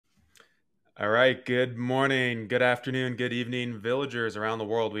All right. Good morning, good afternoon, good evening, villagers around the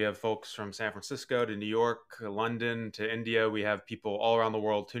world. We have folks from San Francisco to New York, London to India. We have people all around the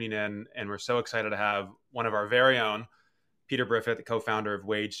world tuning in, and we're so excited to have one of our very own, Peter Briffett, the co-founder of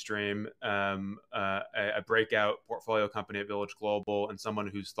Wagestream, a breakout portfolio company at Village Global, and someone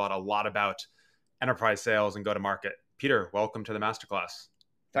who's thought a lot about enterprise sales and go-to-market. Peter, welcome to the Masterclass.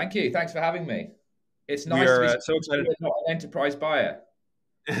 Thank you. Thanks for having me. It's We nice to are be so excited. not an enterprise buyer.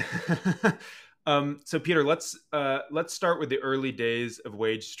 So Peter, let's start with the early days of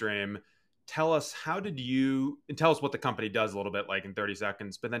Wagestream. Tell us and tell us what the company does a little bit, like in 30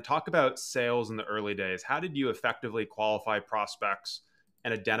 seconds, but then talk about sales in the early days. How did you effectively qualify prospects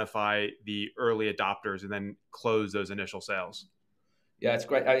and identify the early adopters and then close those initial sales? Yeah, it's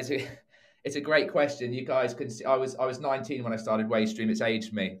great. It's a great question. You guys can see I was 19 when I started Wagestream. It's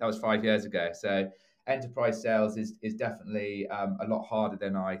aged me. That was 5 years ago. So enterprise sales is definitely a lot harder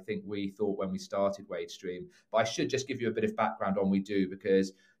than I think we thought when we started Wagestream. But I should just give you a bit of background on what we do,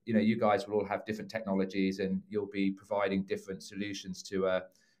 because you guys will all have different technologies and you'll be providing different solutions to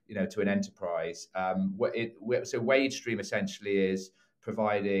an enterprise. So Wagestream essentially is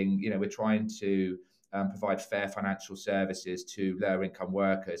providing. We're trying to provide fair financial services to lower income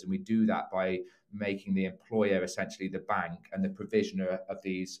workers. And we do that by making the employer essentially the bank and the provisioner of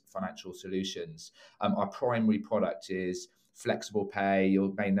these financial solutions. Our primary product is flexible pay,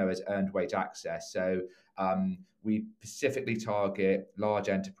 you may know as earned wage access. So we specifically target large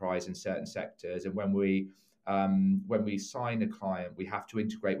enterprise in certain sectors. And when we sign a client, we have to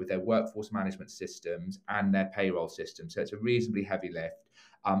integrate with their workforce management systems and their payroll system. So it's a reasonably heavy lift.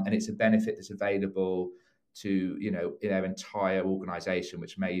 And it's a benefit that's available to their entire organization,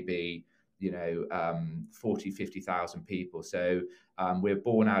 which may be 40, 50,000 people. So we're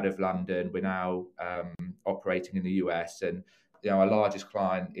born out of London. We're now operating in the US, and our largest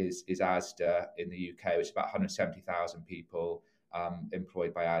client is Asda in the UK, which is about 170,000 people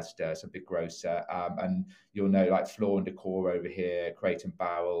employed by Asda. It's a big grocer. And you'll know, like, Floor and Decor over here, Crate and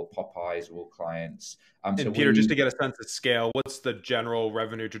Barrel, Popeyes are all clients. So And Peter, just to get a sense of scale, what's the general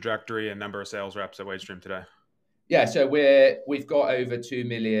revenue trajectory and number of sales reps at Wagestream today? Yeah, so we've got over 2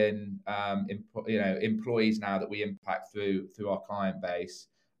 million employees now that we impact through our client base.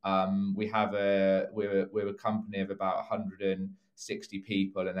 We're a company of about 160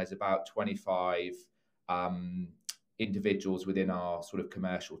 people, and there's about 25 individuals within our sort of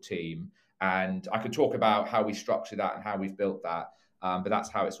commercial team. And I could talk about how we structure that and how we've built that, but that's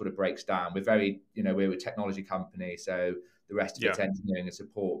how it sort of breaks down. We're a technology company, so the rest of it's engineering and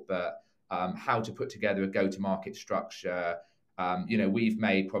support, but how to put together a go-to-market structure. We've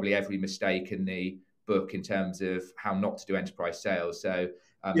made probably every mistake in the book in terms of how not to do enterprise sales. So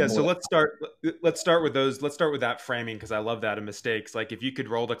so let's start with those. Let's start with that framing, because I love that, of mistakes. Like, if you could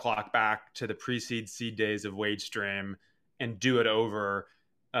roll the clock back to the pre-seed seed days of Wagestream and do it over,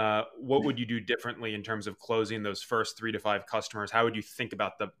 what would you do differently in terms of closing those first 3 to 5 customers? How would you think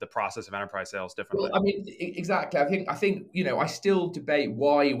about the process of enterprise sales differently? Well, I mean, exactly. I think I still debate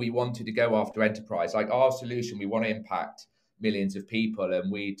why we wanted to go after enterprise. Like, our solution, we want to impact millions of people,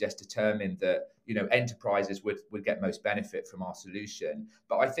 and we just determined that enterprises would get most benefit from our solution.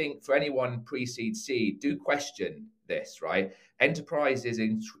 But I think for anyone pre-seed seed, do question this, right? Enterprise is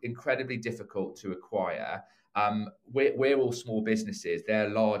incredibly difficult to acquire. We're all small businesses; they're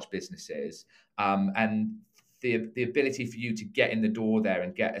large businesses, and the ability for you to get in the door there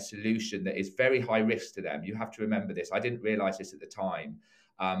and get a solution that is very high risk to them. You have to remember this. I didn't realize this at the time,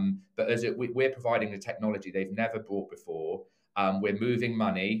 but we're providing a technology they've never bought before. We're moving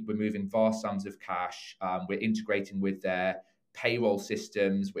money. We're moving vast sums of cash. We're integrating with their payroll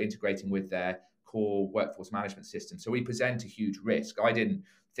systems. We're integrating with their core workforce management system. So we present a huge risk. I didn't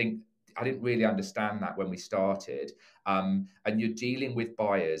really understand that when we started. And you're dealing with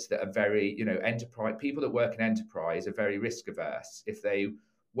buyers that are very, enterprise people that work in enterprise are very risk averse. If they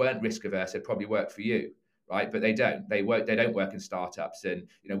weren't risk averse, they'd probably work for you, right? But they don't. They don't work in startups, and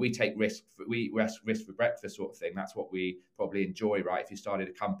we take risk. We risk for breakfast, sort of thing. That's what we probably enjoy, right? If you started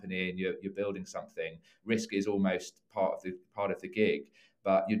a company and you're building something, risk is almost part of the gig.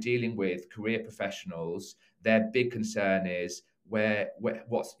 But you're dealing with career professionals. Their big concern is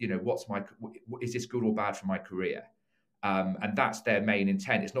is this good or bad for my career? And that's their main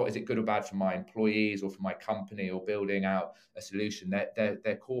intent. It's not, is it good or bad for my employees or for my company or building out a solution.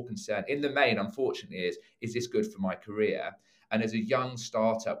 Their core concern in the main, unfortunately, is this good for my career? And as a young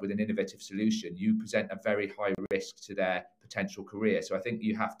startup with an innovative solution, you present a very high risk to their potential career. So I think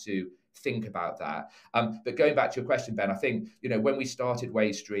you have to think about that. But going back to your question, Ben, I think, when we started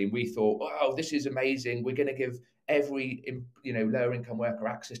Wagestream, we thought, oh, this is amazing. We're going to give every lower income worker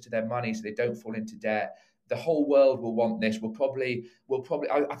access to their money so they don't fall into debt. The whole world will want this.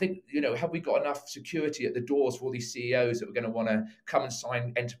 I think, have we got enough security at the doors for all these CEOs that are going to want to come and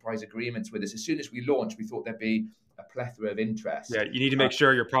sign enterprise agreements with us? As soon as we launched, we thought there'd be a plethora of Yeah, interest. you need to make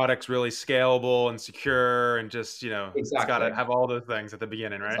sure your product's really scalable and secure, and just it's got to Exactly. have all those things at the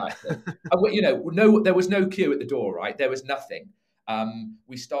beginning, right? Exactly. And no, there was no queue at the door, right? There was nothing. I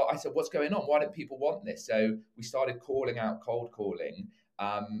said, what's going on? Why don't people want this? So we started calling out, cold calling,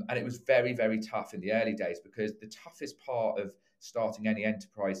 and it was very, very tough in the early days, because the toughest part of starting any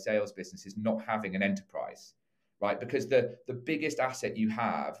enterprise sales business is not having an enterprise, right? Because the biggest asset you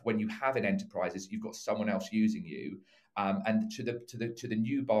have when you have an enterprise is you've got someone else using you. And to the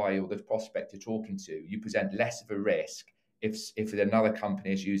new buyer or the prospect you're talking to, you present less of a risk if another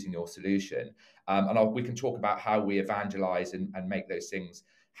company is using your solution. We can talk about how we evangelize and make those things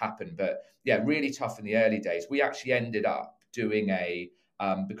happen. But yeah, really tough in the early days. We actually ended up doing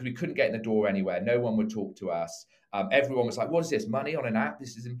because we couldn't get in the door anywhere. No one would talk to us. Everyone was like, what is this? Money on an app?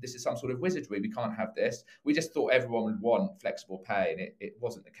 This is some sort of wizardry. We can't have this. We just thought everyone would want flexible pay, and it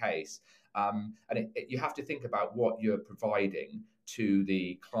wasn't the case. You have to think about what you're providing to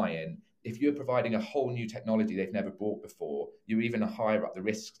the client. If you're providing a whole new technology they've never bought before, you're even higher up the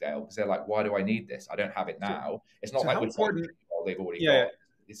risk scale, because they're like, why do I need this? I don't have it So, now. It's not so like how we're selling important? what they've already Yeah. got.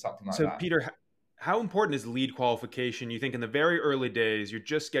 It's something like So that. Peter, how important is lead qualification? You think in the very early days, you're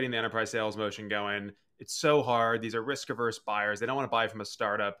just getting the enterprise sales motion going. It's so hard. These are risk averse buyers. They don't want to buy from a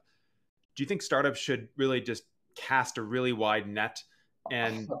startup. Do you think startups should really just cast a really wide net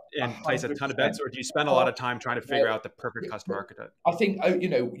and A place a hundred ton of percent. bets, or do you spend a lot of time trying to figure Well, out the perfect customer archetype? I think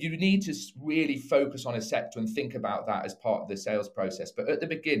you need to really focus on a sector and think about that as part of the sales process. But at the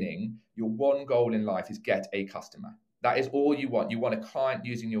beginning, your one goal in life is get a customer. That is all you want. You want a client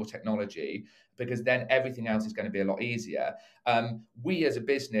using your technology, because then everything else is going to be a lot easier. We as a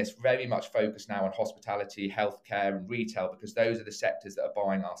business very much focus now on hospitality, healthcare, and retail, because those are the sectors that are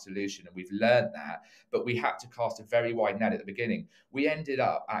buying our solution, and we've learned that. But we had to cast a very wide net at the beginning. We ended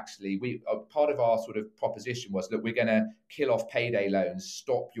up part of our sort of proposition was that we're going to kill off payday loans,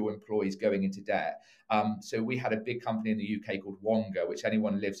 stop your employees going into debt. So we had a big company in the UK called Wonga, which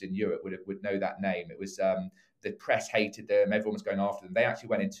anyone who lives in Europe would know that name. It was the press hated them, everyone was going after them. They actually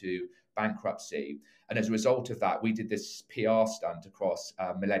went into bankruptcy, and as a result of that, we did this PR stunt across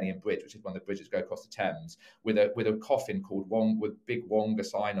Millennium Bridge, which is one of the bridges that go across the Thames, with a coffin called with big Wonga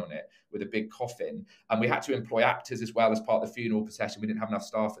sign on it, with a big coffin. And we had to employ actors as well as part of the funeral procession. We didn't have enough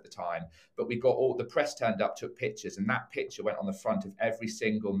staff at the time, but we got all the press turned up, took pictures, and that picture went on the front of every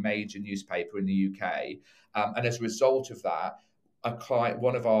single major newspaper in the UK. And as a result of that,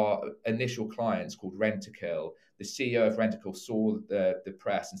 one of our initial clients called Rentokil, the CEO of Rentokil saw the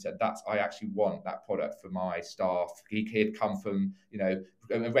press and said, I actually want that product for my staff. He had come from,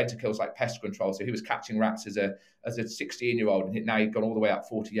 Rentokil's like pest control. So he was catching rats as a 16-year-old, and now he'd gone all the way up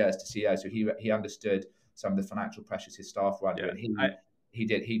 40 years to CEO. So he understood some of the financial pressures his staff were under, Yeah,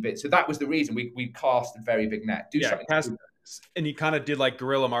 and so that was the reason we cast a very big net. Do something. And you kind of did like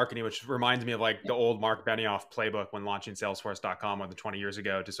guerrilla marketing, which reminds me of like the old Mark Benioff playbook when launching Salesforce.com more than 20 years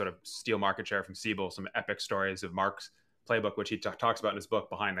ago to sort of steal market share from Siebel. Some epic stories of Mark's playbook, which he talks about in his book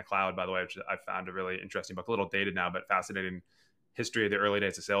Behind the Cloud, by the way, which I found a really interesting book, a little dated now, but fascinating history of the early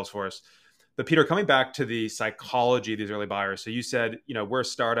days of Salesforce. But Peter, coming back to the psychology of these early buyers. So you said, we're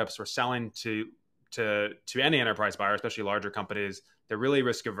startups, we're selling to any enterprise buyer, especially larger companies. They're really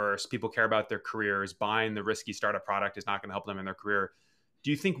risk averse. People care about their careers. Buying the risky startup product is not going to help them in their career.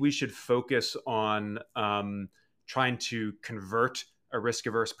 Do you think we should focus on trying to convert a risk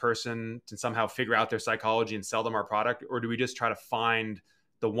averse person to somehow figure out their psychology and sell them our product? Or do we just try to find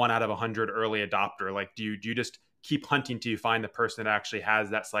the 1 out of 100 early adopter? Like, do you just keep hunting till you find the person that actually has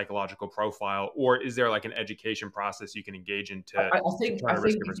that psychological profile? Or is there like an education process you can engage in to turn a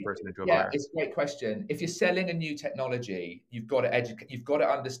risk averse person into a buyer? It's a great question. If you're selling a new technology, you've got to educate, you've got to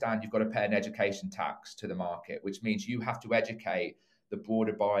understand, you've got to pay an education tax to the market, which means you have to educate the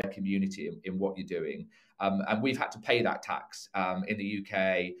broader buyer community in what you're doing. And we've had to pay that tax in the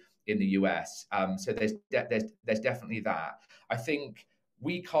UK, in the US. So there's definitely that. I think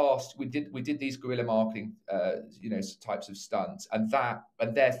we did these guerrilla marketing types of stunts, and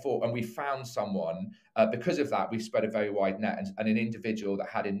we found someone because of that. We spread a very wide net, and an individual that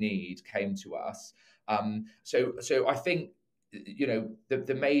had a need came to us. So I think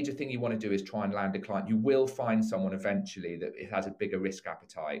the major thing you want to do is try and land a client. You will find someone eventually that has a bigger risk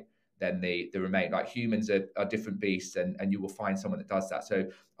appetite than the remain. Like, humans are different beasts, and you will find someone that does that. So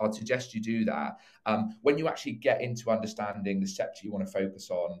I'd suggest you do that. When you actually get into understanding the sector you want to focus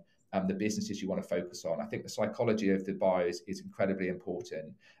on, the businesses you want to focus on. I think the psychology of the buyer is incredibly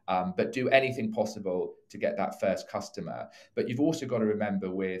important, but do anything possible to get that first customer. But you've also got to remember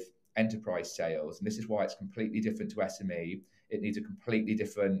with enterprise sales, and this is why it's completely different to SME. It needs a completely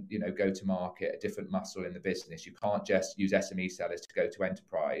different, go to market, a different muscle in the business. You can't just use SME sellers to go to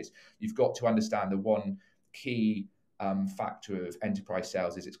enterprise. You've got to understand the one key factor of enterprise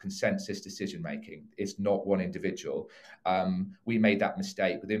sales is its consensus decision making. It's not one individual. We made that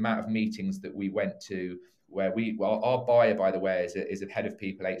mistake with the amount of meetings that we went to where our buyer, by the way, is a head of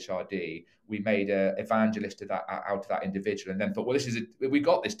people, HRD. We made an evangelist of that out of that individual, and then thought, well, we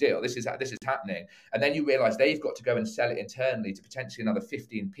got this deal. This is happening, and then you realise they've got to go and sell it internally to potentially another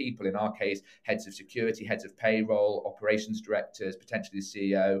 15 people. In our case, heads of security, heads of payroll, operations directors, potentially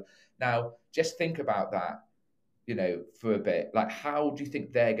the CEO. Now, just think about that, for a bit. Like, how do you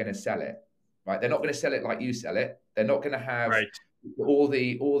think they're going to sell it? Right? They're not going to sell it like you sell it. They're not going to have Right. all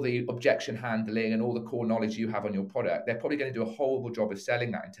the objection handling and all the core knowledge you have on your product. They're probably going to do a horrible job of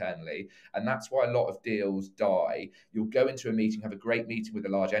selling that internally, and that's why a lot of deals die. You'll go into a meeting, have a great meeting with a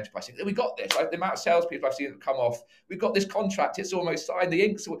large enterprise, think, we got this. Like, the amount of salespeople I've seen that come off, we've got this contract, it's almost signed, the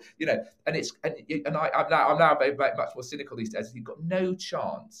ink's, and I'm now very, very much more cynical these days. You've got no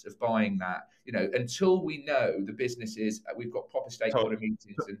chance of buying that, until we know the business is, we've got proper stakeholder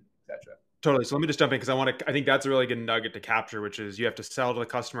meetings and etc. Totally. So let me just jump in because I think that's a really good nugget to capture, which is you have to sell to the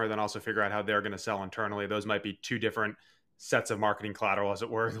customer, then also figure out how they're going to sell internally. Those might be two different sets of marketing collateral, as it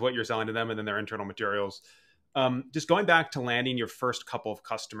were, what you're selling to them and then their internal materials. Just going back to landing your first couple of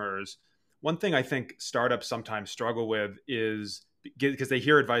customers, one thing I think startups sometimes struggle with is because they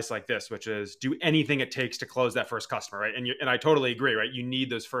hear advice like this, which is do anything it takes to close that first customer, right? And I totally agree, right? You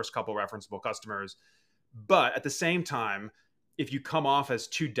need those first couple referenceable customers. But at the same time, if you come off as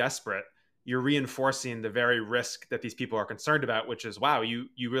too desperate, you're reinforcing the very risk that these people are concerned about, which is, wow, you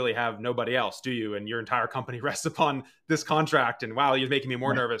really have nobody else, do you? And your entire company rests upon this contract, and wow, you're making me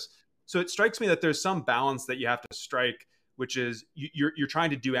more nervous. So it strikes me that there's some balance that you have to strike, which is you're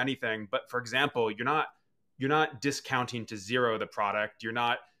trying to do anything, but for example, you're not discounting to zero the product. You're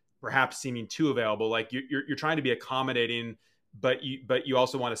not perhaps seeming too available. Like you're trying to be accommodating, but you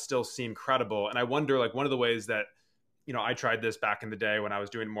also want to still seem credible. And I wonder, like, one of the ways that I tried this back in the day when I was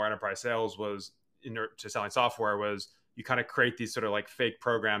doing more enterprise sales was to selling software, was you kind of create these sort of like fake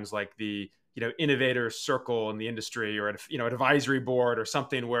programs like the, innovator circle in the industry, or, an advisory board or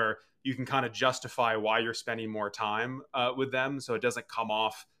something where you can kind of justify why you're spending more time with them. So it doesn't come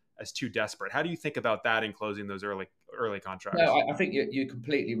off as too desperate. How do you think about that in closing those early contracts? No, I think you're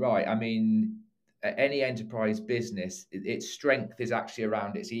completely right. I mean, any enterprise business, its strength is actually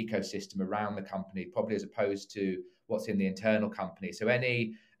around its ecosystem, around the company, probably as opposed to what's in the internal company. So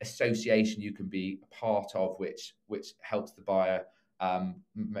any association you can be a part of, which helps the buyer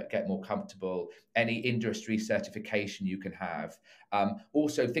get more comfortable, any industry certification you can have.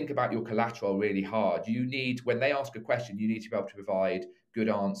 Also, think about your collateral really hard. When they ask a question, you need to be able to provide good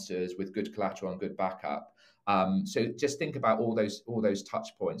answers with good collateral and good backup. So just think about all those touch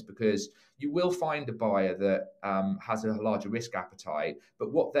points, because you will find a buyer that has a larger risk appetite,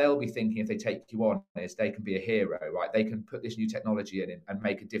 but what they'll be thinking if they take you on is they can be a hero, right? They can put this new technology in and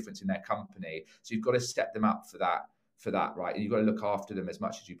make a difference in their company. So you've got to set them up for that, right? And you've got to look after them as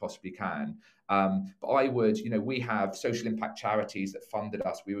much as you possibly can. But I would, we have social impact charities that funded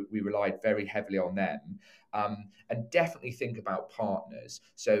us. We relied very heavily on them. And definitely think about partners.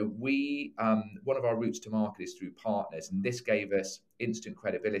 So one of our routes to market is through partners, and this gave us instant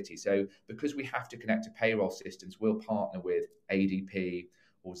credibility. So because we have to connect to payroll systems, we'll partner with ADP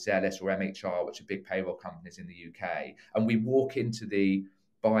or Zealous or MHR, which are big payroll companies in the UK, and we walk into the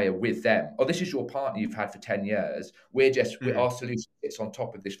buyer with them. Oh, this is your partner you've had for 10 years. Our solution sits on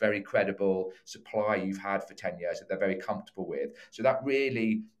top of this very credible supply you've had for 10 years that they're very comfortable with. So that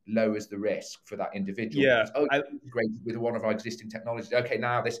really lowers the risk for that individual. Yeah. Because, great with one of our existing technologies. Okay,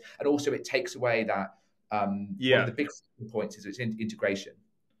 now this, and also it takes away that, one of the big points is its integration.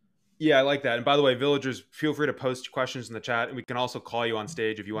 Yeah, I like that. And by the way, villagers, feel free to post questions in the chat, and we can also call you on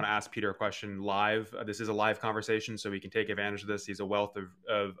stage if you want to ask Peter a question live. This is a live conversation, so we can take advantage of this. He's a wealth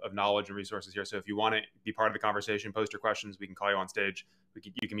of knowledge and resources here. So if you want to be part of the conversation, post your questions. We can call you on stage.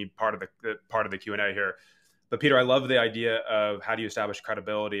 You can be part of the Q&A here. But Peter, I love the idea of how do you establish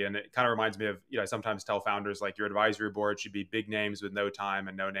credibility, and it kind of reminds me of, I sometimes tell founders, like, your advisory board should be big names with no time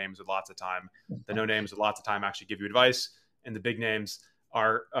and no names with lots of time. The no names with lots of time actually give you advice, and the big names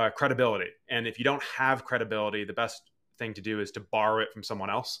are credibility. And if you don't have credibility, the best thing to do is to borrow it from someone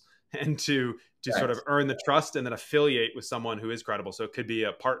else and to sort of earn the trust and then affiliate with someone who is credible. So it could be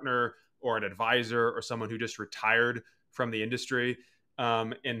a partner or an advisor or someone who just retired from the industry.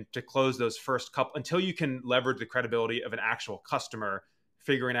 and to close those first couple until you can leverage the credibility of an actual customer.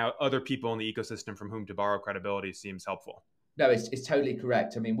 Figuring out other people in the ecosystem from whom to borrow credibility seems helpful. No, it's totally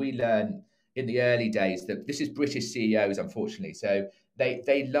correct. I mean, we learned in the early days that this is British CEOs, unfortunately. So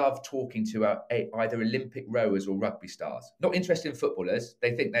they love talking to either Olympic rowers or rugby stars. Not interested in footballers.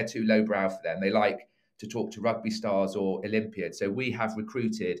 They think they're too lowbrow for them. They like to talk to rugby stars or Olympians. So we have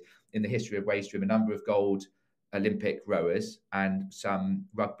recruited in the history of Wagestream a number of gold Olympic rowers and some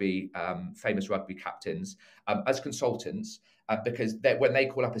famous rugby captains as consultants because when they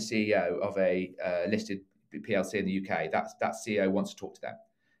call up a CEO of a listed PLC in the UK, that CEO wants to talk to them.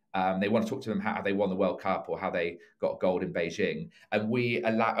 They want to talk to them how they won the World Cup or how they got gold in Beijing, and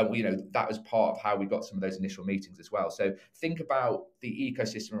that was part of how we got some of those initial meetings as well. So think about the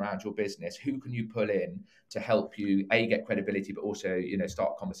ecosystem around your business. Who can you pull in to help you get credibility, but also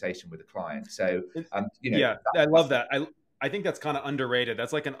start a conversation with the client. So yeah, I love that. I think that's kind of underrated.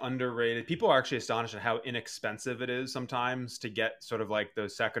 That's like an underrated. People are actually astonished at how inexpensive it is sometimes to get sort of like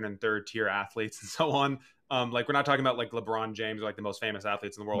those second and third tier athletes and so on. Like we're not talking about like LeBron James or like the most famous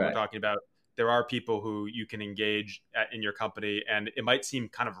athletes in the world. Right. We're talking about there are people who you can engage in your company, and it might seem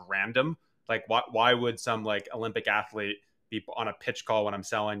kind of random. Like why would some like Olympic athlete be on a pitch call when I'm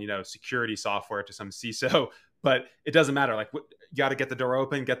selling security software to some CISO? But it doesn't matter. Like you got to get the door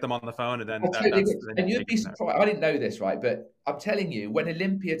open, get them on the phone, and then and you'd be surprised. I didn't know this, right? But I'm telling you, when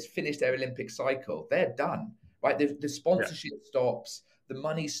Olympians finish their Olympic cycle, they're done, right? The sponsorship stops, the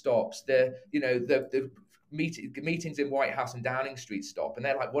money stops, the meetings in White House and Downing Street stop, and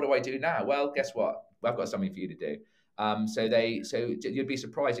they're like, "What do I do now?" Well, guess what? I've got something for you to do. So you'd be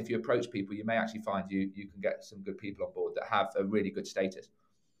surprised if you approach people, you may actually find you can get some good people on board that have a really good status.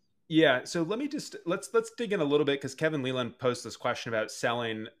 Yeah, so let's dig in a little bit because Kevin Leland posed this question about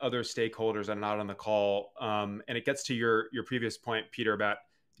selling other stakeholders that are not on the call, and it gets to your previous point, Peter, about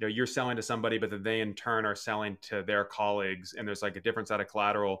you're selling to somebody, but then they in turn are selling to their colleagues, and there's like a different set of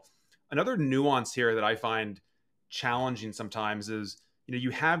collateral. Another nuance here that I find challenging sometimes is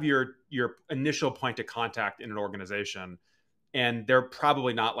you have your initial point of contact in an organization, and they're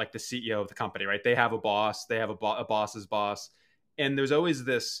probably not like the CEO of the company, right? They have a boss, they have a boss's boss, and there's always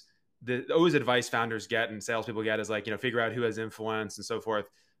this. Always advice founders get and salespeople get is like, figure out who has influence and so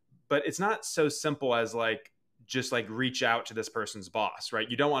forth. But it's not so simple as like, just like reach out to this person's boss, right?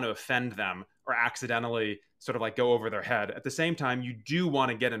 You don't want to offend them or accidentally sort of like go over their head. At the same time, you do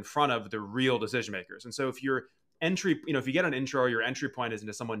want to get in front of the real decision makers. And so if your entry, if you get an intro, your entry point is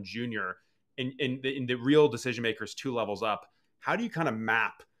into someone junior in the real decision makers 2 levels up, how do you kind of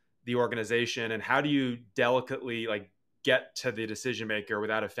map the organization and how do you delicately like get to the decision maker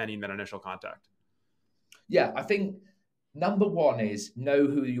without offending that initial contact? Yeah, I think number one is know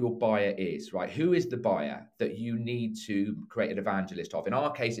who your buyer is, right? Who is the buyer that you need to create an evangelist of? In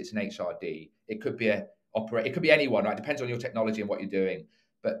our case, it's an HRD. It could be it could be anyone, right? It depends on your technology and what you're doing.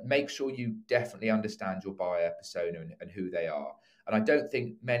 But make sure you definitely understand your buyer persona and who they are. And I don't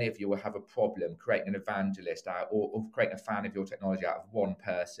think many of you will have a problem creating an evangelist out or creating a fan of your technology out of one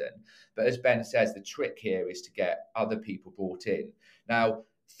person. But as Ben says, the trick here is to get other people brought in. Now,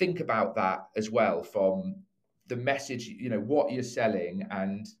 think about that as well from the message, what you're selling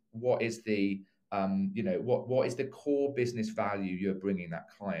and what is the what is the core business value you're bringing that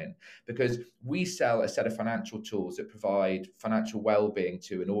client? Because we sell a set of financial tools that provide financial well-being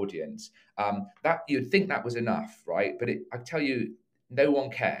to an audience. That you'd think that was enough, right? But I tell you, no one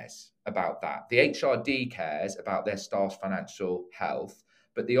cares about that. The HRD cares about their staff's financial health,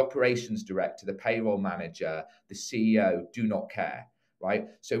 but the operations director, the payroll manager, the CEO do not care, right?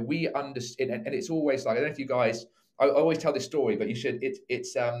 So we understand, and it's always like, I don't know if you guys, I always tell this story, but you should,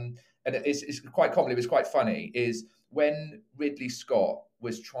 and it's quite common, it was quite funny, is when Ridley Scott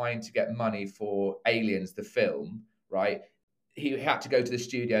was trying to get money for Aliens, the film, right? He had to go to the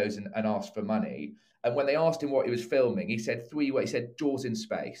studios and ask for money. And when they asked him what he was filming, he said 3 words. He said Jaws in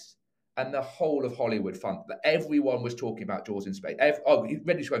space. And the whole of Hollywood everyone was talking about Jaws in space.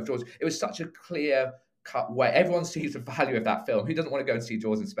 Ridley Scott, Jaws. It was such a clear cut way. Everyone sees the value of that film. Who doesn't want to go and see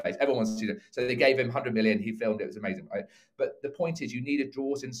Jaws in space? Everyone wants to see it. So they gave him 100 million. He filmed it. It was amazing, right? But the point is, you need a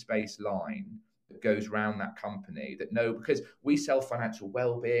Jaws in space line that goes around that company because we sell financial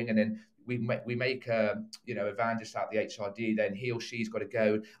well-being, and then we make a evangelist out the HRD. Then he or she's got to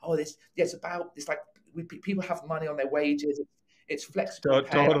go. Oh, it's like people have money on their wages. It's flexible.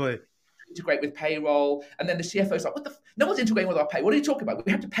 Totally. Integrate with payroll, and then the CFO's like, no one's integrating with our pay. What are you talking about?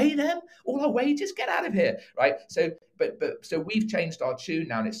 We have to pay them all our wages? Get out of here, right? So we've changed our tune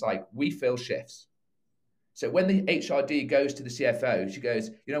now, and it's like we fill shifts. So when the HRD goes to the CFO, she goes,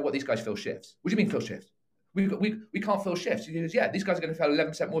 you know what, these guys fill shifts. What do you mean fill shifts? we can't fill shifts. He goes, yeah, these guys are going to fill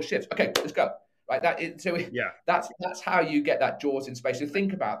 11% more shifts. Okay, let's go. Right. Yeah. That's how you get that jaws in space. So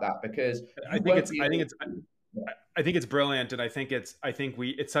think about that, because I you think won't it's, be I think able it's, to. I think it's brilliant. And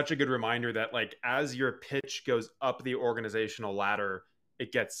it's such a good reminder that like, as your pitch goes up the organizational ladder,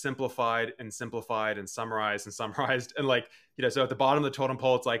 it gets simplified and simplified and summarized and summarized. And like, so at the bottom of the totem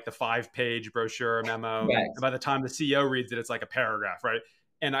pole, it's like the 5-page brochure memo. And Correct. by the time the CEO reads it, it's like a paragraph. Right.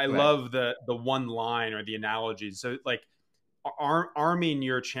 And I Correct. love the one line or the analogies. So like arming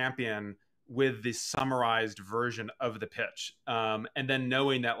your champion with the summarized version of the pitch, and then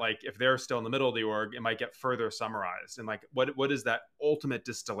knowing that like if they're still in the middle of the org, it might get further summarized. And like what is that ultimate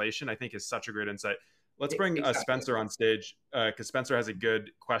distillation, I think is such a great insight. Let's bring Exactly. Spencer on stage, because Spencer has a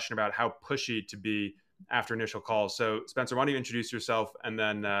good question about how pushy to be after initial calls. So Spencer, why don't you introduce yourself and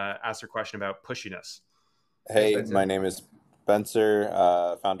then ask your question about pushiness? Hey, Hey, Spencer. my name is Spencer,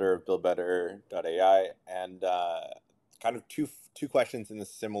 founder of BuildBetter.ai, and kind of two questions in a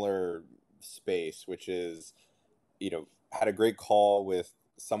similar space, which is, had a great call with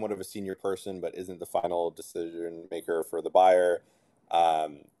somewhat of a senior person, but isn't the final decision maker for the buyer,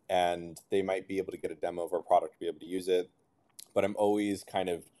 and they might be able to get a demo of our product to be able to use it, but I'm always kind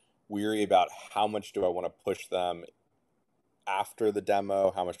of weary about how much do I want to push them after the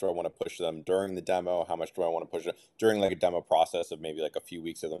demo, how much do I want to push them during the demo, how much do I want to push it during like a demo process of maybe like a few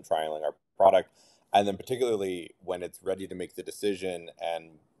weeks of them trialing our product, and then particularly when it's ready to make the decision.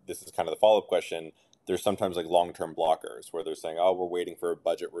 And this is kind of the follow-up question, there's sometimes like long-term blockers where they're saying, oh, we're waiting for a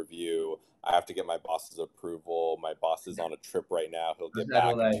budget review, I have to get my boss's approval, my boss is on a trip right now, he'll I've get heard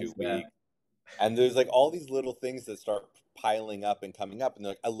all back in those. 2 weeks. And there's like all these little things that start piling up and coming up. And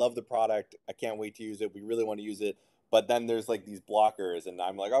they're like, I love the product, I can't wait to use it, we really want to use it. But then there's like these blockers, and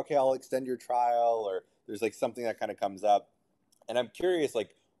I'm like, okay, I'll extend your trial, or there's like something that kind of comes up. And I'm curious,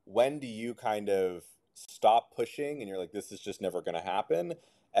 like, when do you kind of stop pushing and you're like, this is just never going to happen?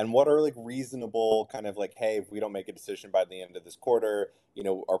 And what are like reasonable kind of like, hey, if we don't make a decision by the end of this quarter,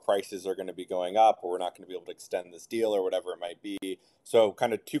 our prices are going to be going up, or we're not going to be able to extend this deal, or whatever it might be. So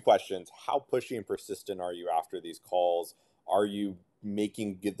kind of two questions. How pushy and persistent are you after these calls? Are you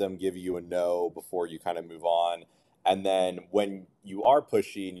making them give you a no before you kind of move on? And then when you are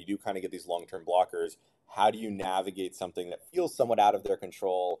pushy and you do kind of get these long-term blockers, how do you navigate something that feels somewhat out of their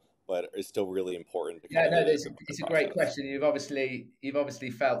control, but is still really important to Yeah, kind of no, the it's a great process? question. You've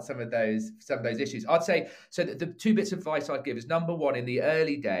obviously felt some of those issues. I'd say so. The two bits of advice I'd give is, number one, in the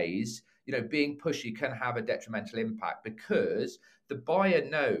early days, being pushy can have a detrimental impact, because the buyer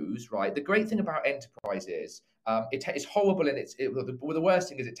knows, right? The great thing about enterprise is, it's horrible, and the worst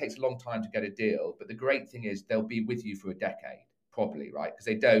thing is it takes a long time to get a deal. But the great thing is they'll be with you for a decade, probably, right? Because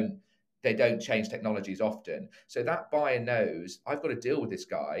they don't change technologies often. So that buyer knows, I've got to deal with this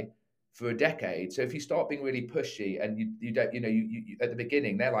guy for a decade. So if you start being really pushy and you don't, you at the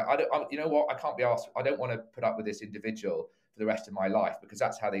beginning, they're like, you know what, I can't be asked. I don't want to put up with this individual for the rest of my life, because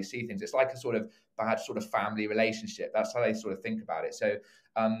that's how they see things. It's like a sort of bad sort of family relationship. That's how they sort of think about it. So,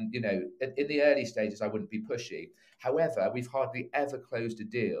 in the early stages, I wouldn't be pushy. However, we've hardly ever closed a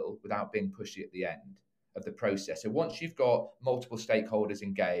deal without being pushy at the end of the process. So once you've got multiple stakeholders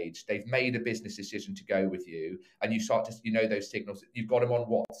engaged, they've made a business decision to go with you, and you start to, those signals, you've got them on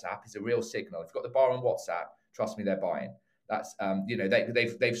WhatsApp, it's a real signal. If you've got the bar on WhatsApp, trust me, they're buying. That's,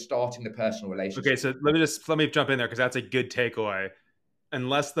 they've starting the personal Okay, relationship. so let me jump in there because that's a good takeaway.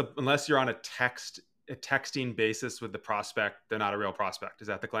 Unless you're on a texting basis with the prospect, they're not a real prospect. Is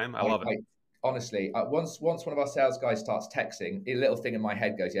that the claim? I love it. Honestly, once one of our sales guys starts texting, a little thing in my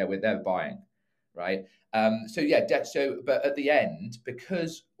head goes, yeah, they're buying, right? But at the end,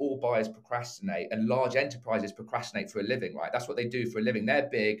 because all buyers procrastinate and large enterprises procrastinate for a living, right? That's what they do for a living. They're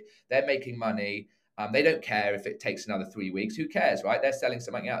big, they're making money. They don't care if it takes another 3 weeks. Who cares, right? They're selling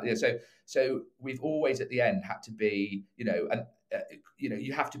something out. So we've always at the end had to be,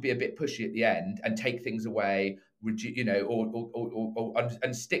 you have to be a bit pushy at the end and take things away, and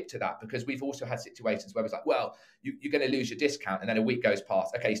stick to that, because we've also had situations where it's like, well, you're going to lose your discount, and then a week goes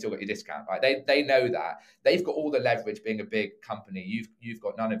past. Okay, you still got your discount, right? They know that they've got all the leverage. Being a big company, you've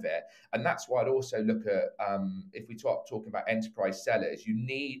got none of it, and that's why I'd also look at, if we talking about enterprise sellers, you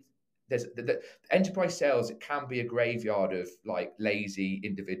need. There's the enterprise sales. It can be a graveyard of like lazy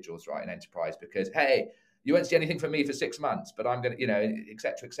individuals, right? In enterprise, because hey, you won't see anything from me for 6 months, but I'm going to, et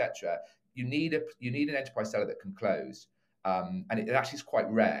cetera, et cetera. You need an enterprise seller that can close. And it actually is quite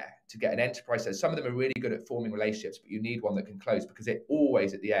rare to get an enterprise seller. Some of them are really good at forming relationships, but you need one that can close, because it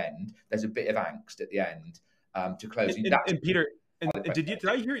always at the end, there's a bit of angst at the end to close. And Peter,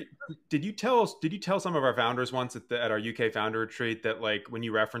 did you tell some of our founders once at our UK founder retreat that like when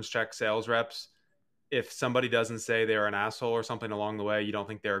you reference check sales reps, if somebody doesn't say they're an asshole or something along the way, you don't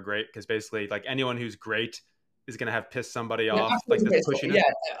think they're great? Because basically, like anyone who's great is going to have pissed somebody Yeah, off, like this pushiness. yeah.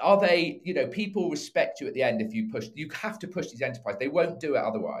 Are they, people respect you at the end if you push, you have to push these enterprises. They won't do it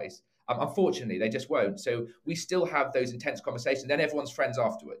otherwise. Unfortunately, they just won't. So we still have those intense conversations. Then everyone's friends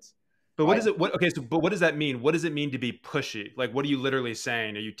afterwards. But what Right? is it? What, okay, so but what does that mean? What does it mean to be pushy? Like, what are you literally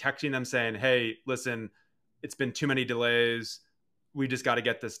saying? Are you texting them saying, "Hey, listen, it's been too many delays. We just got to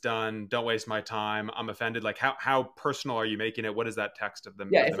get this done. Don't waste my time. I'm offended." Like, how personal are you making it? What is that text of them?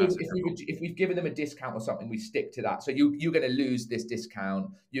 Yeah, Of the message? if we've given them a discount or something, we stick to that. So you're going to lose this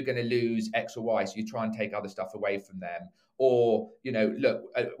discount. You're going to lose X or Y. So you try and take other stuff away from them. Or, look,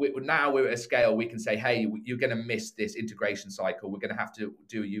 now we're at a scale we can say, hey, you're going to miss this integration cycle. We're going to have to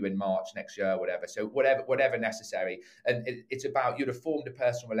do you in March next year, whatever. So whatever necessary. And it's about you'd have formed a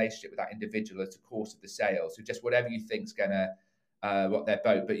personal relationship with that individual as the course of the sale. So just whatever you think's going to rock their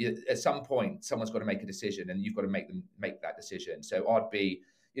boat. But at some point, someone's got to make a decision, and you've got to make that decision. So I'd be,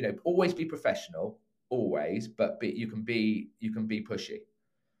 always be professional, always, but you can be pushy,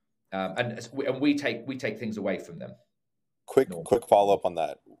 and we take things away from them. Quick follow up on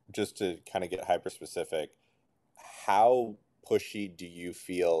that, just to kind of get hyper specific. How pushy do you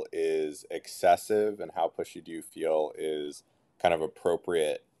feel is excessive, and how pushy do you feel is kind of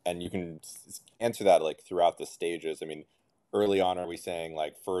appropriate? And you can answer that like throughout the stages. I mean, early on, are we saying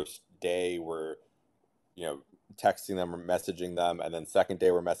like first day we're, texting them or messaging them, and then second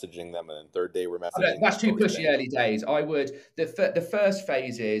day we're messaging them, and then third day we're messaging them? That's too pushy early days. I would, the first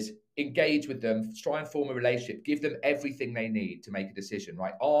phase is engage with them, try and form a relationship, give them everything they need to make a decision,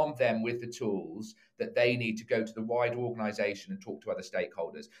 right? Arm them with the tools that they need to go to the wider organization and talk to other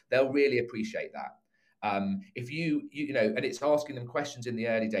stakeholders. They'll really appreciate that. If and it's asking them questions in the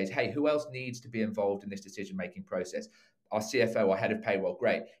early days. Hey, who else needs to be involved in this decision-making process? Our CFO, our head of payroll.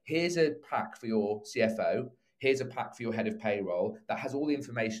 Great. Here's a pack for your CFO. Here's a pack for your head of payroll that has all the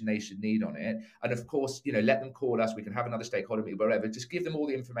information they should need on it. And of course, let them call us. We can have another stakeholder meeting, whatever. Just give them all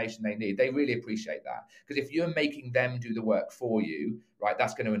the information they need. They really appreciate that. Because if you're making them do the work for you, right,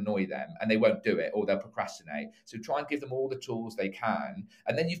 that's going to annoy them and they won't do it, or they'll procrastinate. So try and give them all the tools they can.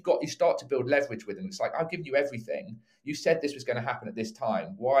 And then you start to build leverage with them. It's like, I've given you everything. You said this was going to happen at this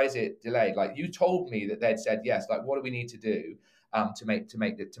time. Why is it delayed? Like, you told me that they'd said yes. Like, what do we need to do to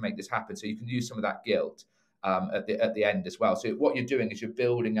make this happen? So you can use some of that guilt at the end as well. So what you're doing is you're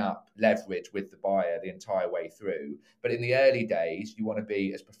building up leverage with the buyer the entire way through. But in the early days, you want to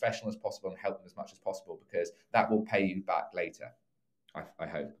be as professional as possible and help them as much as possible, because that will pay you back later, I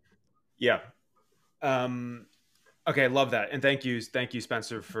hope. Yeah. Okay, love that, and thank you,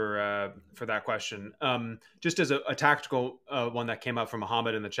 Spencer, for that question. Just as a tactical one that came up from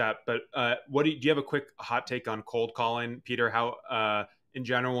Mohammed in the chat, but do you have a quick hot take on cold calling, Peter? How in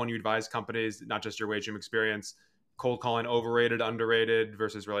general, when you advise companies, not just your Wagestream experience, cold calling overrated, underrated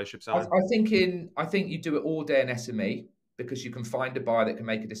versus relationship selling? I think you do it all day in SME, because you can find a buyer that can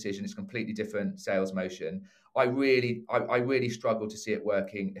make a decision. It's a completely different sales motion. I really struggle to see it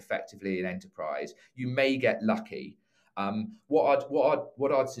working effectively in enterprise. You may get lucky.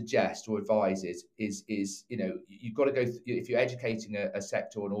 What I'd suggest or advise is you've got to go if you're educating a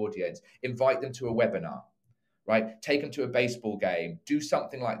sector or an audience, invite them to a webinar. Right, take them to a baseball game, do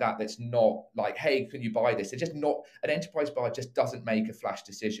something like that. That's not like, hey, can you buy this? It's just not, an enterprise buyer just doesn't make a flash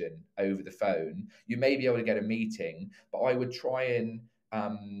decision over the phone. You may be able to get a meeting, but I would try and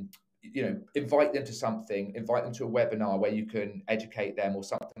invite them to something, invite them to a webinar where you can educate them, or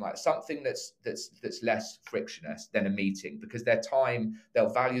something that's less frictionless than a meeting, because they'll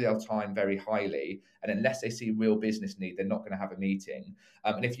value their time very highly, and unless they see real business need, they're not going to have a meeting.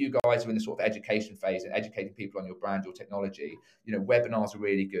 And if you guys are in the sort of education phase and educating people on your brand or technology, webinars are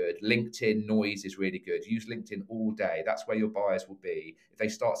really good. LinkedIn noise is really good. Use LinkedIn all day. That's where your buyers will be. If they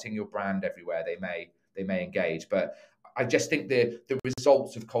start seeing your brand everywhere, they may engage. But I just think the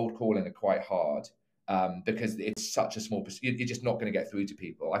results of cold calling are quite hard, because it's such a small percentage. You're just not going to get through to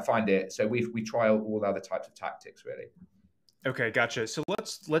people. I find it. So we try all other types of tactics, really. Okay, gotcha. So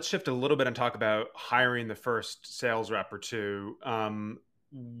let's shift a little bit and talk about hiring the first sales rep or two.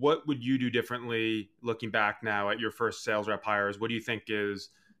 What would you do differently looking back now at your first sales rep hires? What do you think is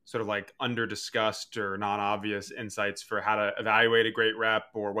sort of like under discussed or non-obvious insights for how to evaluate a great rep,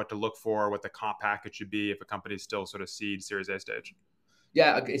 or what to look for, what the comp package should be if a company's still sort of seed, Series A stage?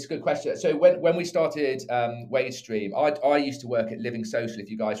 Yeah, it's a good question. So when we started Wagestream, I used to work at Living Social, if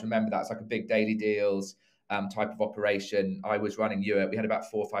you guys remember that. It's like a big daily deals type of operation. I was running Europe. We had about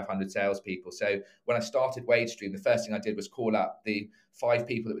 400 or 500 salespeople. So when I started Wagestream, the first thing I did was call up the 5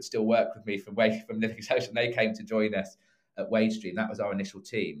 people that would still work with me from Living Social, and they came to join us at Wagestream. That was our initial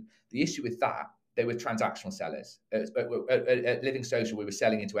team. The issue with that they were transactional sellers. At Living Social, we were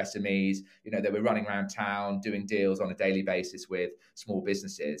selling into SMEs. They were running around town doing deals on a daily basis with small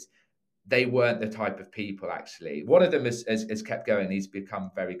businesses. They weren't the type of people, actually. One of them has kept going. He's become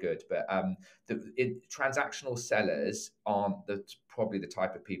very good. But transactional sellers aren't probably the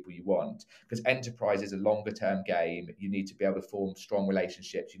type of people you want, because enterprise is a longer term game. You need to be able to form strong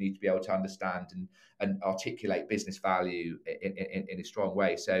relationships. You need to be able to understand and articulate business value in a strong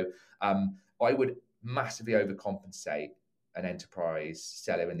way. So I would massively overcompensate an enterprise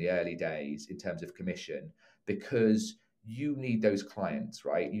seller in the early days in terms of commission, because you need those clients,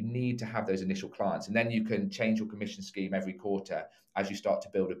 right? You need to have those initial clients, and then you can change your commission scheme every quarter as you start to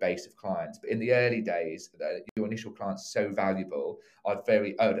build a base of clients. But in the early days, your initial clients are so valuable. I'd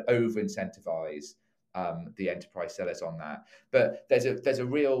over incentivize the enterprise sellers on that. But there's a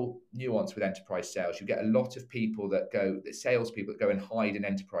real nuance with enterprise sales. You get a lot of people salespeople that go and hide in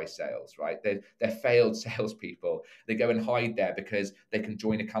enterprise sales, right? They're failed salespeople. They go and hide there because they can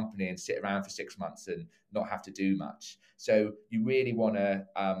join a company and sit around for 6 months and not have to do much. So you really want to,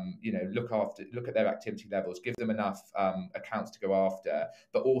 look at their activity levels, give them enough accounts to go after,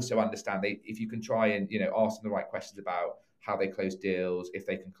 but also understand if you can try and ask them the right questions about how they close deals, if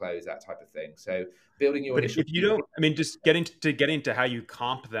they can close, that type of thing. So building your initial. If you don't, I mean, just getting to how you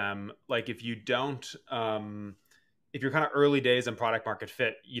comp them, like if you don't, if you're kind of early days in product market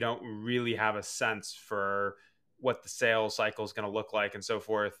fit, you don't really have a sense for what the sales cycle is going to look like and so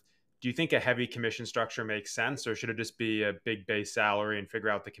forth. Do you think a heavy commission structure makes sense, or should it just be a big base salary and figure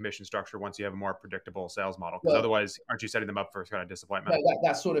out the commission structure once you have a more predictable sales model? Because otherwise, aren't you setting them up for kind of disappointment? No,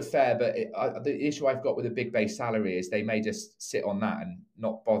 that's sort of fair, but the issue I've got with a big base salary is they may just sit on that and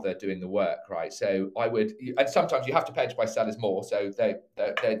not bother doing the work, right? So and sometimes you have to pay enterprise sellers more, so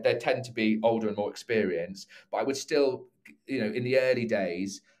they tend to be older and more experienced. But I would still, in the early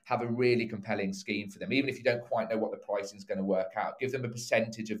days, have a really compelling scheme for them, even if you don't quite know what the pricing is going to work out. Give them a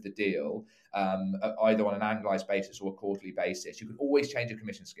percentage of the deal, either on an annualized basis or a quarterly basis. You can always change a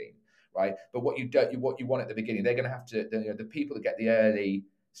commission scheme, right? But what you want at the beginning, they're going to have to. The people that get the early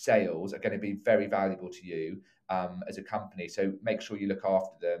sales are going to be very valuable to you as a company. So make sure you look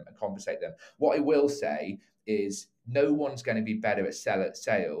after them and compensate them. What I will say is, no one's going to be better at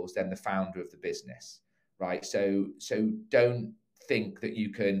sales than the founder of the business, right? So don't think that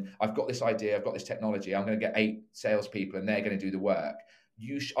you can, I've got this idea, I've got this technology, I'm going to get 8 salespeople and they're going to do the work.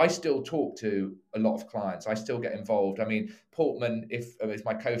 I still talk to a lot of clients. I still get involved. I mean, Portman, is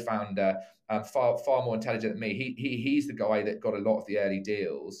my co-founder, far more intelligent than me. He's the guy that got a lot of the early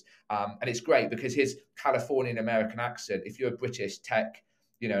deals. And it's great because his Californian American accent, if you're a British tech,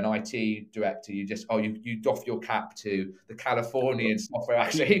 an IT director, you doff your cap to the Californian software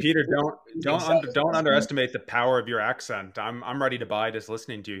accent. Peter, don't underestimate the power of your accent. I'm ready to buy just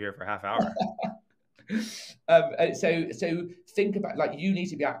listening to you here for a half hour. So think about, like, you need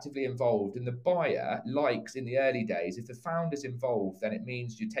to be actively involved, and the buyer likes, in the early days, if the founder's involved, then it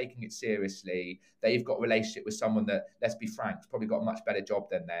means you're taking it seriously. They've got a relationship with someone that, let's be frank, has probably got a much better job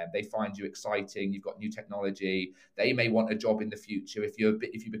than them. They find you exciting. You've got new technology. They may want a job in the future. If you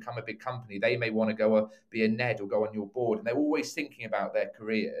become a big company, they may want to go be a Ned or go on your board, and they're always thinking about their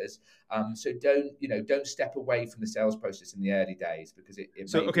careers. So don't step away from the sales process in the early days, because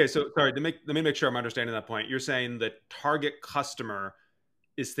So sorry, let me make sure I'm understanding that point. You're saying the target customer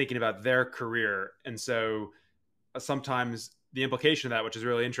is thinking about their career, and so sometimes the implication of that, which is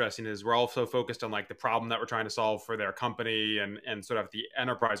really interesting, is we're also focused on like the problem that we're trying to solve for their company and sort of at the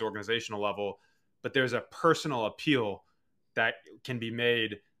enterprise organizational level, but there's a personal appeal that can be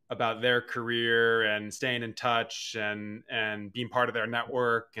made about their career and staying in touch and being part of their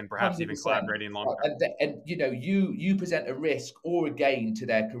network and perhaps 100%. Even collaborating long term. And you present a risk or a gain to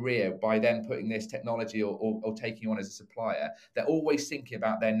their career by them putting this technology or taking you on as a supplier. They're always thinking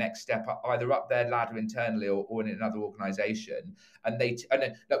about their next step up, either up their ladder internally or in another organization. And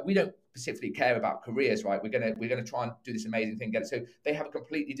look, we don't specifically care about careers, right? We're gonna try and do this amazing thing, get it. So they have a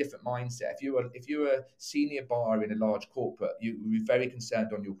completely different mindset. If you're a senior buyer in a large corporate, you're very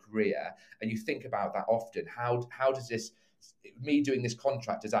concerned on your career, and you think about that often. How does this, me doing this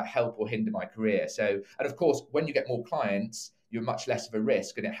contract, does that help or hinder my career? So, and of course, when you get more clients, you're much less of a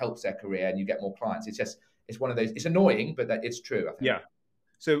risk, and it helps their career, and you get more clients. It's one of those. It's annoying, but it's true, I think. Yeah.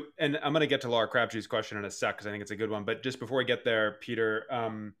 So, and I'm going to get to Laura Crabtree's question in a sec, because I think it's a good one. But just before we get there, Peter,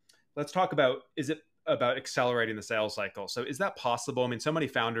 let's talk about, is it about accelerating the sales cycle? So is that possible? I mean, so many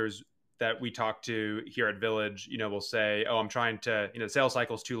founders that we talk to here at Village, will say, oh, I'm trying to, the sales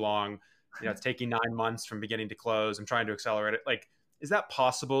cycle is too long. It's taking 9 months from beginning to close. I'm trying to accelerate it. Like, Is that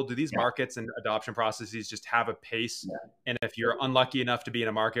possible? Do these Yeah. markets and adoption processes just have a pace? Yeah. And if you're unlucky enough to be in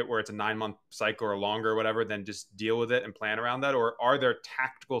a market where it's a 9-month cycle or longer or whatever, then just deal with it and plan around that? Or are there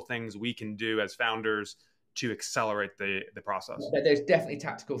tactical things we can do as founders to accelerate the process? There's definitely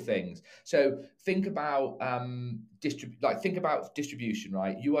tactical things. So think about think about distribution,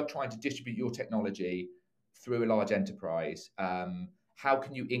 right? You are trying to distribute your technology through a large enterprise. How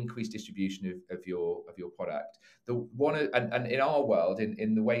can you increase distribution of your product? And in our world,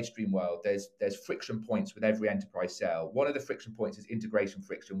 in the Wagestream world, there's friction points with every enterprise sale. One of the friction points is integration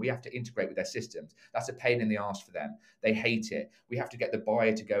friction. We have to integrate with their systems. That's a pain in the ass for them. They hate it. We have to get the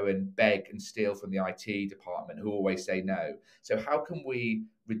buyer to go and beg and steal from the IT department, who always say no. So how can we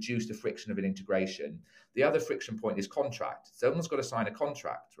reduce the friction of an integration? The other friction point is contract. Someone's got to sign a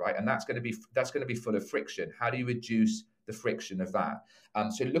contract, right? And that's going to be full of friction. How do you reduce the friction of that?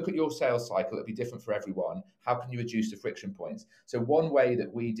 So look at your sales cycle. It'll be different for everyone. How can you reduce the friction points? So one way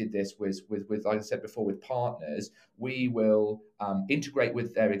that we did this was with like I said before, with partners. We will integrate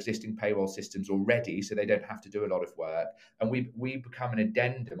with their existing payroll systems already, so they don't have to do a lot of work. And we become an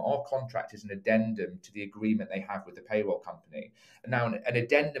addendum. Our contract is an addendum to the agreement they have with the payroll company. Now, an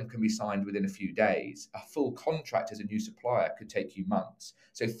addendum can be signed within a few days. A full contract as a new supplier could take you months.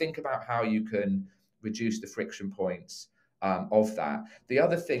 So think about how you can reduce the friction points of that. The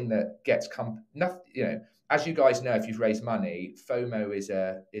other thing that gets as you guys know, if you've raised money, FOMO is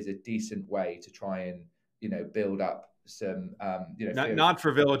a decent way to try and build up some not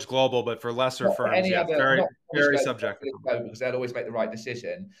for Village Global, but for lesser firms. Any Yeah, other, very not very subjective because they'll always make the right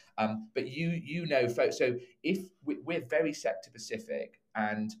decision. But folks. So if we're very sector specific,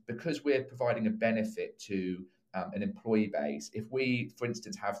 and because we're providing a benefit to an employee base, if we, for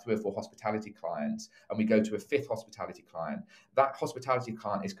instance, have 3 or 4 hospitality clients and we go to a 5th hospitality client, that hospitality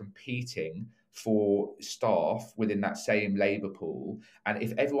client is competing for staff within that same labor pool. And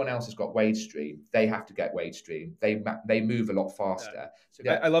if everyone else has got Wagestream, they have to get Wagestream. They move a lot faster. So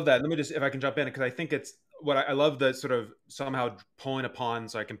I love that. Let me just, if I can jump in, because I think it's what I love, the sort of somehow pulling upon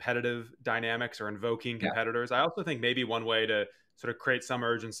competitive dynamics or invoking competitors. I also think maybe one way to sort of create some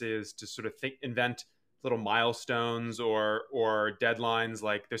urgency is to sort of invent little milestones or deadlines.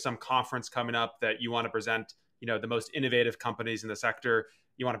 Like there's some conference coming up that you want to present, the most innovative companies in the sector.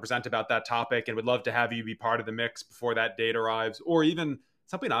 You want to present about that topic, and would love to have you be part of the mix before that date arrives. Or even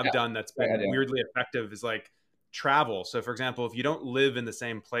something I've done that's been weirdly effective is like travel. So for example, if you don't live in the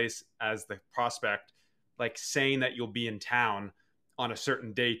same place as the prospect, like saying that you'll be in town on a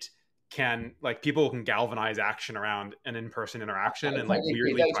certain date people can galvanize action around an in-person interaction and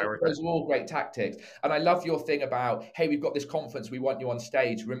weirdly prioritize. Those are all great tactics. And I love your thing about, hey, we've got this conference, we want you on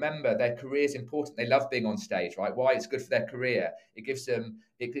stage. Remember, their career is important. They love being on stage, right? Why? It's good for their career. It gives them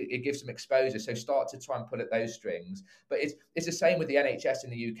exposure. So start to try and pull at those strings. But it's the same with the NHS in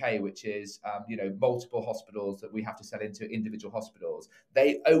the UK, which is multiple hospitals that we have to sell into individual hospitals.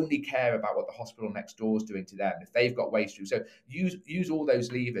 They only care about what the hospital next door is doing to them. If they've got Wagestream, so use all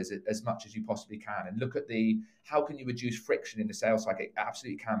those levers as much as you possibly can, and look at how can you reduce friction in the sales cycle. It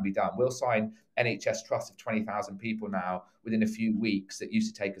absolutely can be done. We'll sign NHS trusts of 20,000 people now within a few weeks that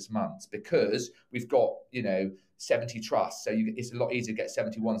used to take us months, because we've got 70 trusts. So it's a lot easier to get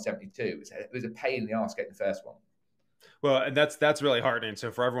 71, 72. It was a pain in the ass getting the first one. Well, and that's really heartening. So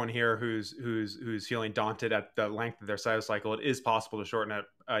for everyone here who's feeling daunted at the length of their sales cycle, it is possible to shorten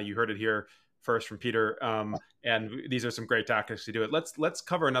it. You heard it here first from Peter, and these are some great tactics to do it. Let's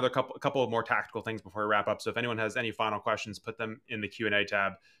cover another couple of more tactical things before we wrap up. So if anyone has any final questions, put them in the Q&A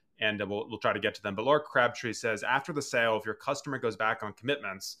tab, and we'll try to get to them. But Laura Crabtree says, after the sale, if your customer goes back on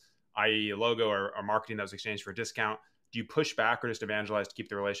commitments, i.e. a logo or marketing that was exchanged for a discount, do you push back or just evangelize to keep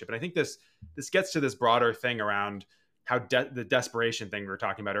the relationship? And I think this gets to this broader thing around how the desperation thing we were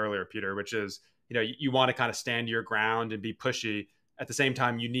talking about earlier, Peter, which is, you want to kind of stand your ground and be pushy. At the same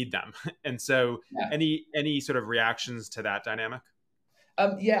time, you need them. And so any sort of reactions to that dynamic?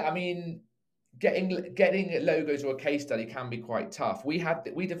 I mean, getting logos or a case study can be quite tough. We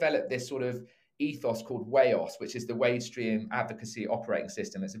developed this sort of ethos called WAOS, which is the Wagestream Advocacy Operating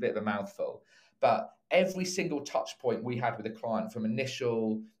System. It's a bit of a mouthful, but every single touch point we had with a client, from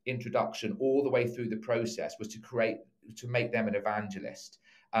initial introduction all the way through the process, was to make them an evangelist.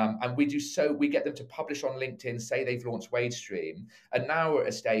 And we get them to publish on LinkedIn, say they've launched Wagestream, and now we're at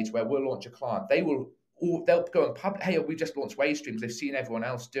a stage where we'll launch a client. They'll go and publish, hey, we just launched Wagestream because they've seen everyone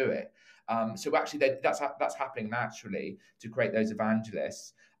else do it. So actually, that's happening naturally to create those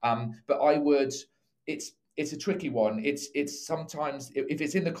evangelists. But it's a tricky one. It's sometimes, if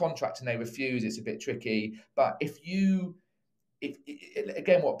it's in the contract and they refuse, it's a bit tricky. But if you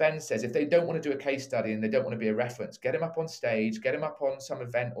again, what Ben says, if they don't want to do a case study and they don't want to be a reference, get them up on stage, get them up on some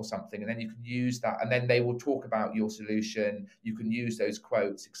event or something, and then you can use that, and then they will talk about your solution. You can use those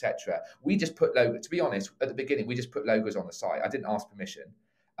quotes, etc. We just put logos. To be honest, at the beginning, we just put logos on the site. I didn't ask permission.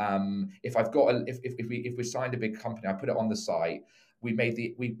 If I've got if we signed a big company, I put it on the site. We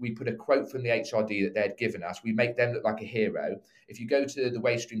put a quote from the HRD that they'd given us. We make them look like a hero. If you go to the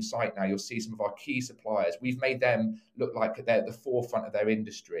Wagestream site now, you'll see some of our key suppliers. We've made them look like they're at the forefront of their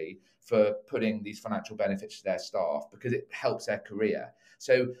industry for putting these financial benefits to their staff, because it helps their career.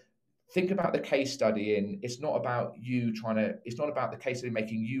 So think about the case study it's not about it's not about the case study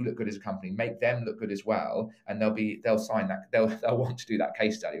making you look good as a company. Make them look good as well, and they'll sign that. They'll want to do that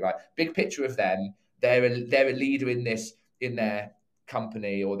case study, right? Big picture of them. They're a leader in their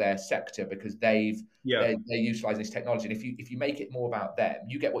company or their sector, because they're utilizing this technology. And if you make it more about them,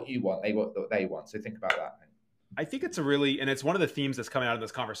 you get what you want, they want what they want. So think about that. I think it's it's one of the themes that's coming out of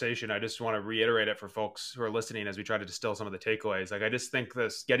this conversation. I just want to reiterate it for folks who are listening as we try to distill some of the takeaways. Like, I just think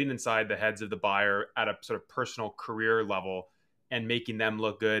this getting inside the heads of the buyer at a sort of personal career level and making them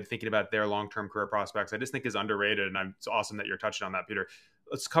look good, thinking about their long-term career prospects, I just think is underrated. And it's awesome that you're touching on that, Peter.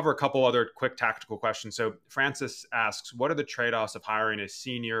 Let's cover a couple other quick tactical questions. So Francis asks, what are the trade-offs of hiring a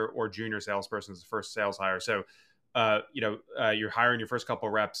senior or junior salesperson as the first sales hire? So, you're hiring your first couple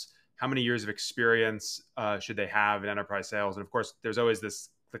of reps. How many years of experience should they have in enterprise sales? And of course, there's always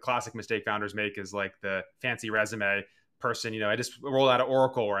the classic mistake founders make is like the fancy resume person. I just rolled out of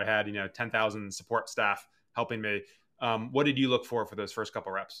Oracle where I had, 10,000 support staff helping me. What did you look for those first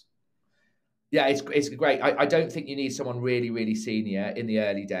couple of reps? Yeah, it's great. I don't think you need someone really, really senior in the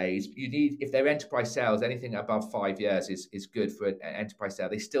early days. You need, if they're enterprise sales, anything above 5 years is good for an enterprise sale.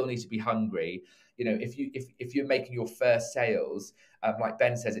 They still need to be hungry. If you're making your first sales, like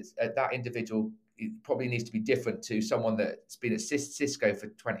Ben says, it's that individual. It probably needs to be different to someone that's been at Cisco for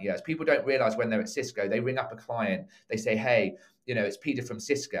 20 years. People don't realize when they're at Cisco, they ring up a client, they say, hey, it's Peter from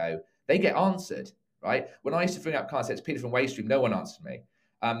Cisco. They get answered, right? When I used to ring up clients, it's Peter from Wagestream, no one answered me.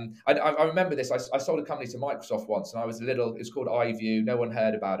 I remember this. I sold a company to Microsoft once, and it was called iView. No one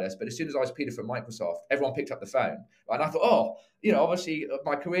heard about us. But as soon as I was Peter from Microsoft, everyone picked up the phone. And I thought, obviously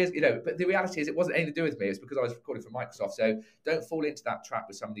my career's, but the reality is it wasn't anything to do with me. It's because I was recording from Microsoft. So don't fall into that trap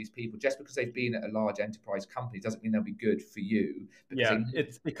with some of these people. Just because they've been at a large enterprise company doesn't mean they'll be good for you. Yeah,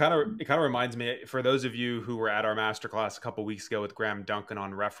 it kind of reminds me, for those of you who were at our masterclass a couple of weeks ago with Graham Duncan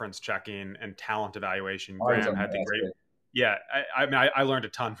on reference checking and talent evaluation. Graham had the great... Yeah, I learned a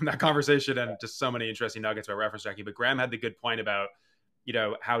ton from that conversation, and just so many interesting nuggets about reference checking. But Graham had the good point about,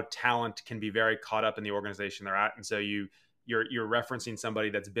 how talent can be very caught up in the organization they're at. And so you're referencing somebody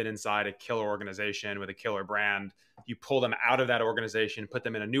that's been inside a killer organization with a killer brand. You pull them out of that organization, put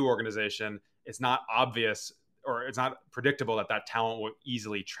them in a new organization. It's not obvious, or it's not predictable that talent will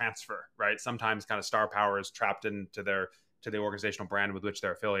easily transfer, right? Sometimes kind of star power is trapped into the organizational brand with which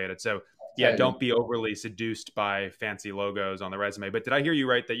they're affiliated. So yeah, don't be overly seduced by fancy logos on the resume. But did I hear you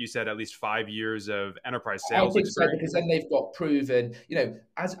right that you said at least 5 years of enterprise sales experience? So, because then they've got proven,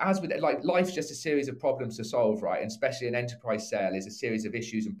 as with like life's just a series of problems to solve, right? And especially an enterprise sale is a series of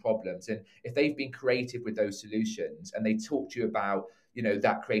issues and problems. And if they've been creative with those solutions and they talk to you about,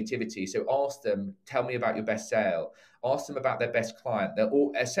 that creativity. So ask them, tell me about your best sale. Ask them about their best client.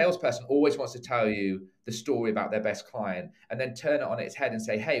 A salesperson always wants to tell you the story about their best client, and then turn it on its head and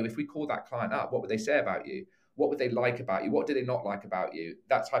say, hey, if we call that client up, what would they say about you? What would they like about you? What do they not like about you?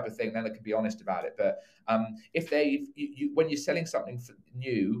 That type of thing. Then they can be honest about it. But if when you're selling something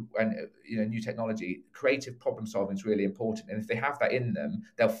new and new technology, creative problem solving is really important. And if they have that in them,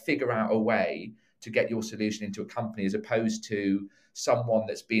 they'll figure out a way to get your solution into a company, as opposed to someone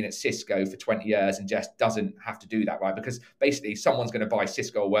that's been at Cisco for 20 years and just doesn't have to do that, right? Because basically someone's going to buy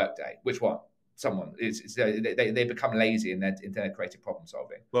Cisco or Workday. Which one? Someone. They become lazy in their creative problem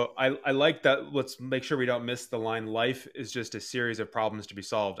solving. Well, I like that. Let's make sure we don't miss the line. Life is just a series of problems to be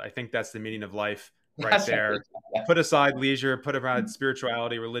solved. I think that's the meaning of life right there. Put aside leisure, put aside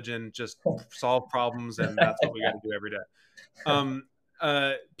spirituality, religion, just solve problems. And that's what we got to do every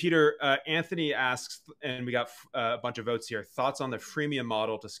day. Peter, Anthony asks, and we got a bunch of votes here, thoughts on the freemium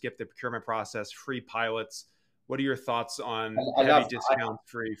model to skip the procurement process, free pilots. What are your thoughts on heavy discount,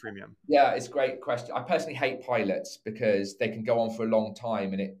 free freemium? Yeah, it's a great question. I personally hate pilots because they can go on for a long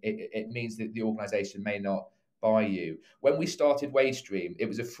time, and it means that the organization may not buy you. When we started Wagestream, it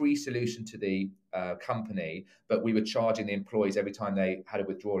was a free solution to the company, but we were charging the employees every time they had a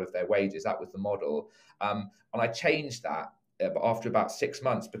withdrawal of their wages. That was the model. And I changed that after about 6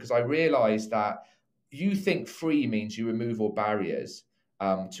 months, because I realized that you think free means you remove all barriers.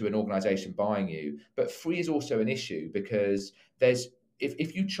 to an organization buying you. But free is also an issue because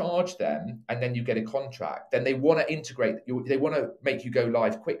if you charge them and then you get a contract, then they want to integrate you, they want to make you go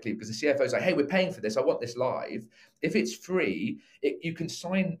live quickly because the CFO is like, hey, we're paying for this, I want this live. If it's free, you can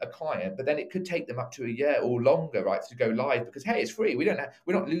sign a client, but then it could take them up to a year or longer, right, to go live because, hey, it's free. We're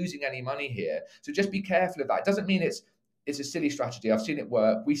not losing any money here. So just be careful of that. It doesn't mean it's a silly strategy. I've seen it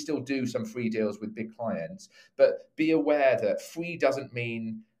work. We still do some free deals with big clients, but be aware that free doesn't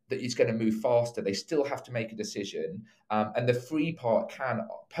mean that it's going to move faster. They still have to make a decision. And the free part can,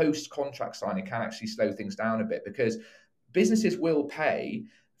 post-contract signing, can actually slow things down a bit because businesses will pay.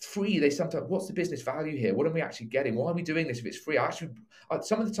 Free, they sometimes, what's the business value here? What are we actually getting? Why are we doing this if it's free?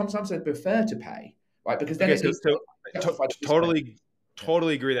 Sometimes I prefer to pay, right? Because then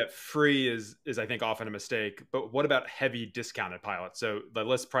totally agree that free is I think often a mistake. But what about heavy discounted pilots? So the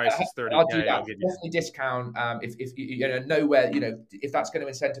list price is 30K. I'll do that. I'll give you definitely discount if you know nowhere, if that's going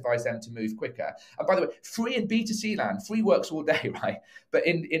to incentivize them to move quicker. And by the way, free in B2C land, free works all day, right? But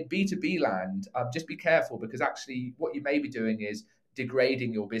in B2B land, just be careful because actually what you may be doing is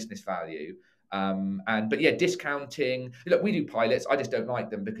degrading your business value. But yeah, discounting. Look, we do pilots. I just don't like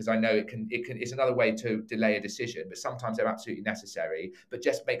them because I know it's another way to delay a decision, but sometimes they're absolutely necessary. But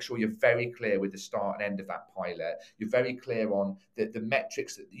just make sure you're very clear with the start and end of that pilot. You're very clear on the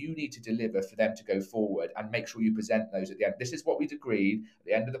metrics that you need to deliver for them to go forward, and make sure you present those at the end. This is what we'd agreed at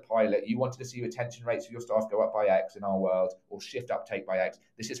the end of the pilot. You wanted to see retention rates of your staff go up by X in our world, or shift uptake by X.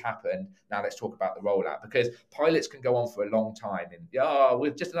 This has happened. Now let's talk about the rollout, because pilots can go on for a long time. And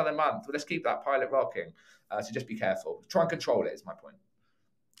we're just another month. Well, let's keep that pilot rocking. So just be careful. Try and control it is my point.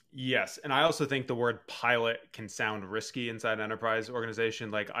 Yes. And I also think the word pilot can sound risky inside an enterprise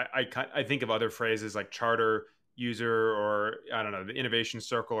organization. Like I think of other phrases like charter user, or I don't know, the innovation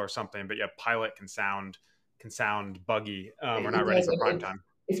circle or something, but yeah, pilot can sound buggy. We're not ready for prime time.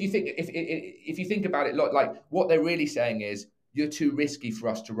 If you think about it, like what they're really saying is you're too risky for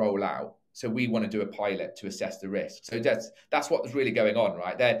us to roll out. So we want to do a pilot to assess the risk. So that's what's really going on,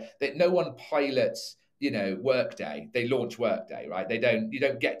 right? That no one pilots, Workday. They launch Workday, right? You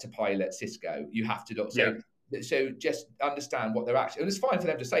don't get to pilot Cisco. You have to look. So just understand what they're actually, and it's fine for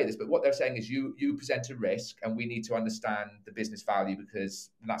them to say this, but what they're saying is you present a risk, and we need to understand the business value,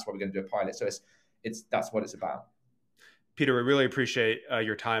 because that's why we're going to do a pilot. So that's what it's about. Peter, we really appreciate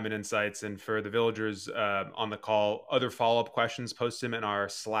your time and insights. And for the villagers on the call, other follow-up questions, post them in our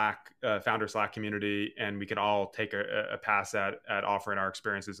Slack, founder Slack community, and we can all take a pass at offering our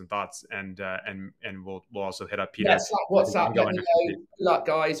experiences and thoughts. And we'll also hit up Peter. Yeah, Slack, WhatsApp. Let me know. Good luck,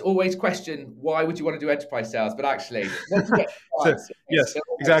 guys. Always question, why would you want to do enterprise sales? But actually, yes,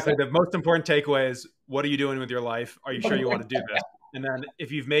 exactly. The most important takeaway is, what are you doing with your life? Are you sure you want to do this? And then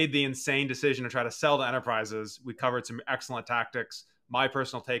if you've made the insane decision to try to sell to enterprises, we covered some excellent tactics. My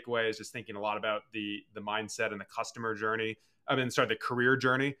personal takeaway is just thinking a lot about the mindset and the customer journey. The career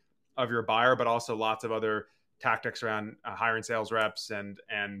journey of your buyer, but also lots of other tactics around hiring sales reps and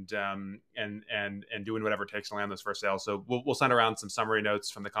doing whatever it takes to land those first sales. So we'll send around some summary notes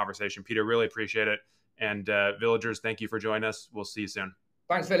from the conversation. Peter, really appreciate it. And villagers, thank you for joining us. We'll see you soon.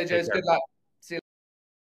 Thanks, villagers. Good luck.